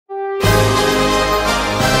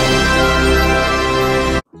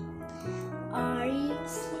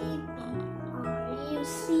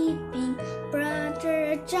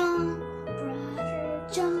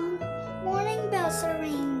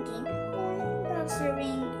bells are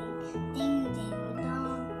ringing. Ding, ding,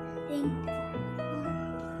 dong, ding.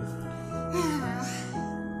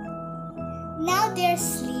 Now they're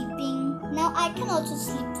sleeping. Now I can also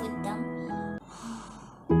sleep with them.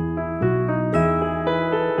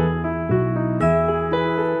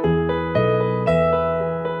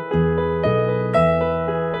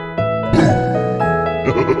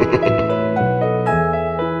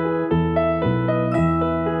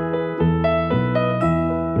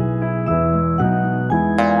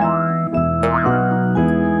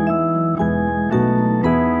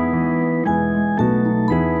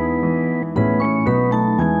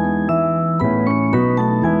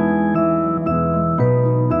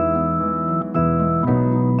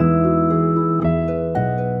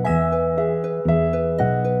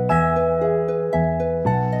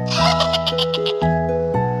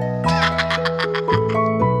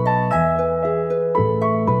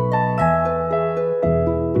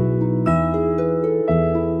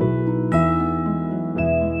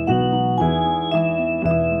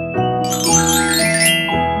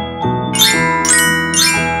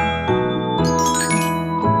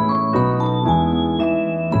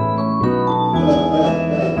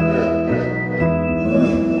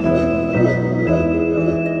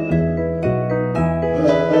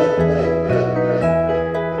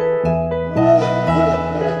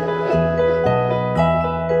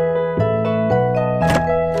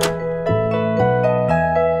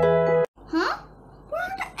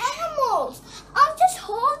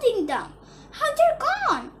 How they're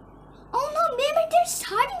gone? Oh no, maybe they're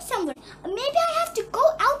hiding somewhere. Maybe I have to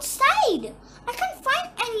go outside. I can't find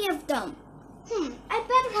any of them. I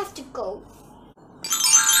better have to go.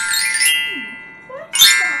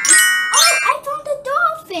 Oh, I found the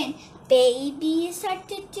dolphin. Babies are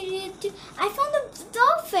I found the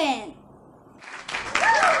dolphin.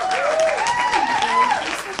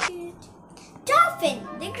 Dolphin,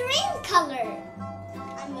 the green color.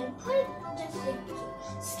 I'm gonna put it just like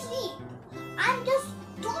sleep.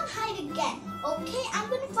 Don't hide again, okay? I'm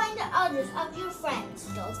gonna find the others of your friends,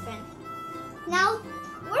 dolphin. Now,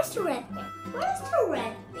 where's the red bear? Where's the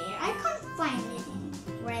red bear? I can't find it.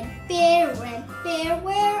 Red bear,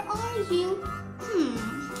 where are you?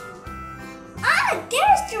 Ah,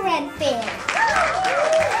 there's the red bear.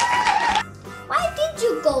 Why did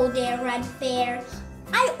you go there, red bear?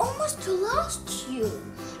 I almost lost you.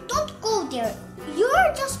 Don't go there.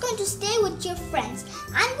 You're just going to stay with your friends.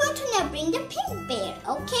 I'm going to now bring the pink bear,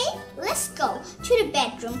 okay? Let's go to the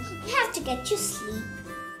bedroom. We have to get you sleep.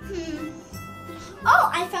 Oh,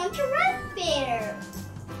 I found a red bear.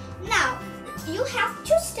 Now, you have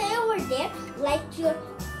to stay over there like your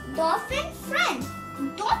dolphin friend.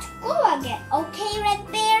 Don't go again, okay,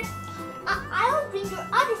 red bear? I'll bring your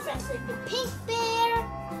other friends like the pink bear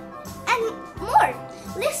and more.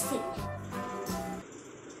 Listen.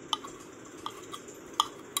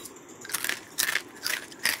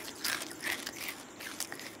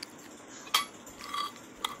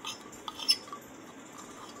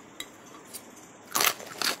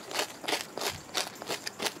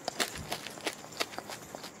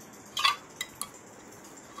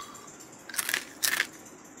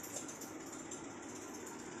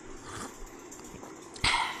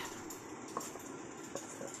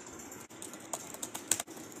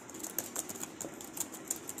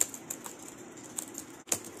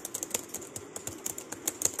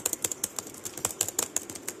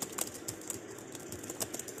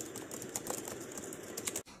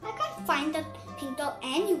 Find the pink doll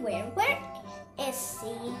anywhere. Where is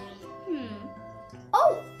he?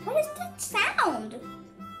 Oh, what is that sound?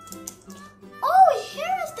 Oh,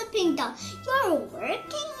 here is the pink doll. You're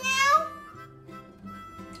working now?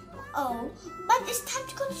 Oh, but it's time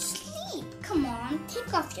to go to sleep. Come on,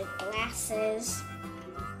 take off your glasses.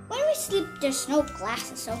 When we sleep, there's no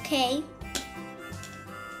glasses, okay?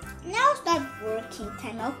 Now it's not working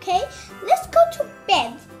time, okay? Let's go to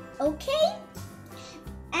bed, okay?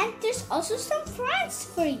 And there's also some friends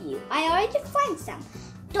for you. I already found some.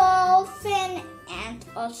 Dolphin and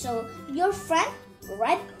also your friend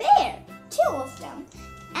Red Bear. 2 of them.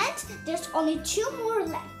 And there's only 2 more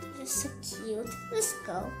left. They're so cute. Let's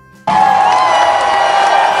go.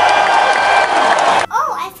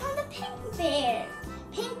 Oh, I found the pink bear.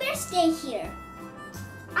 Pink bear, stay here.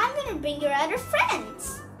 I'm gonna bring your other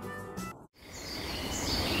friends.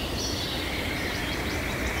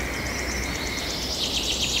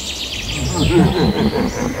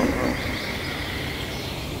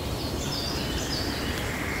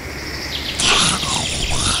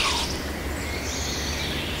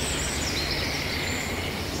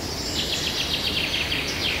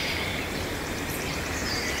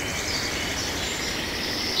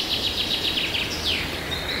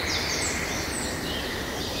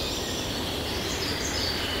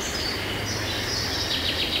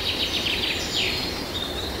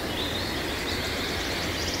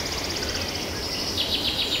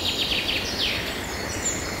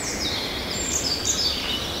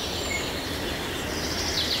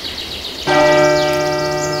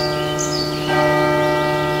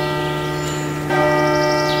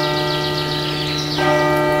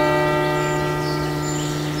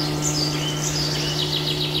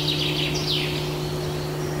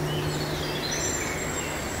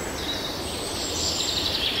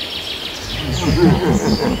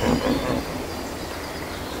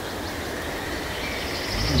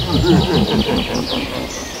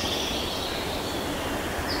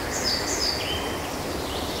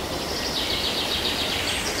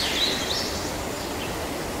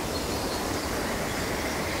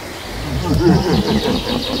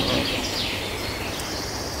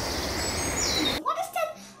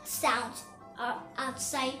 sounds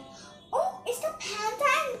outside. Oh, it's the panda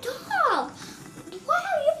and dog. Why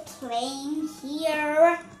are you playing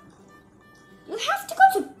here? You have to go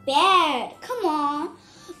to bed. Come on.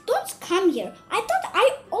 Don't come here. I thought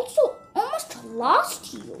I also almost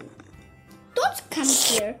lost you. Don't come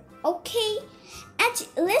here, okay? And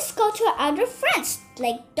let's go to other friends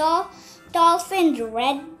like dolphin,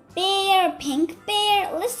 red bear, pink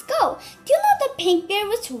bear. Let's go. Do you know the pink bear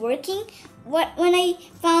was working when I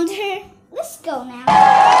found her? Let's go now.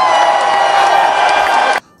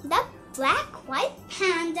 That white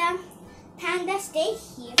panda. Panda, stay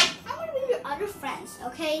here. I'm gonna bring your other friends,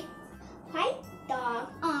 okay? White dog.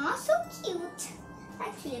 Aw, so cute.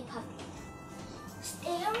 Actually a puppy.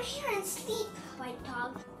 Stay over here and sleep, white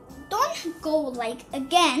dog. Don't go like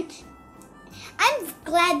again. I'm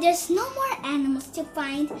glad there's no more animals to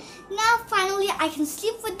find. Now finally I can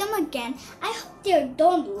sleep with them again. I hope they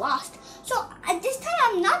don't lost. So at this time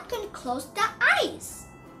I'm not going to close the eyes.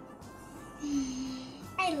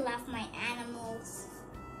 I love my animals.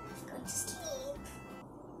 Go to sleep.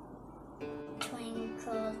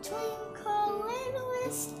 Twinkle, twinkle,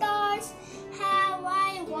 little stars, how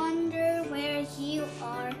I wonder where you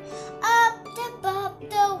are. Up above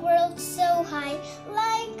the world so high,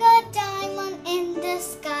 like a diamond in the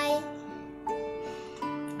sky.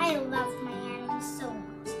 I love my animals so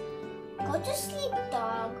much. Go to sleep,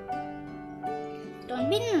 dog. Don't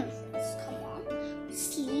be nervous. Come on.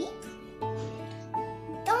 Sleep.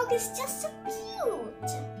 Dog is just so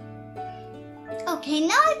cute. Okay,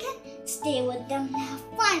 now I can stay with them now.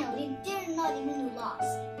 Finally, they're not even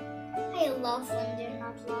lost. I love when they're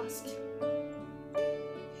not lost.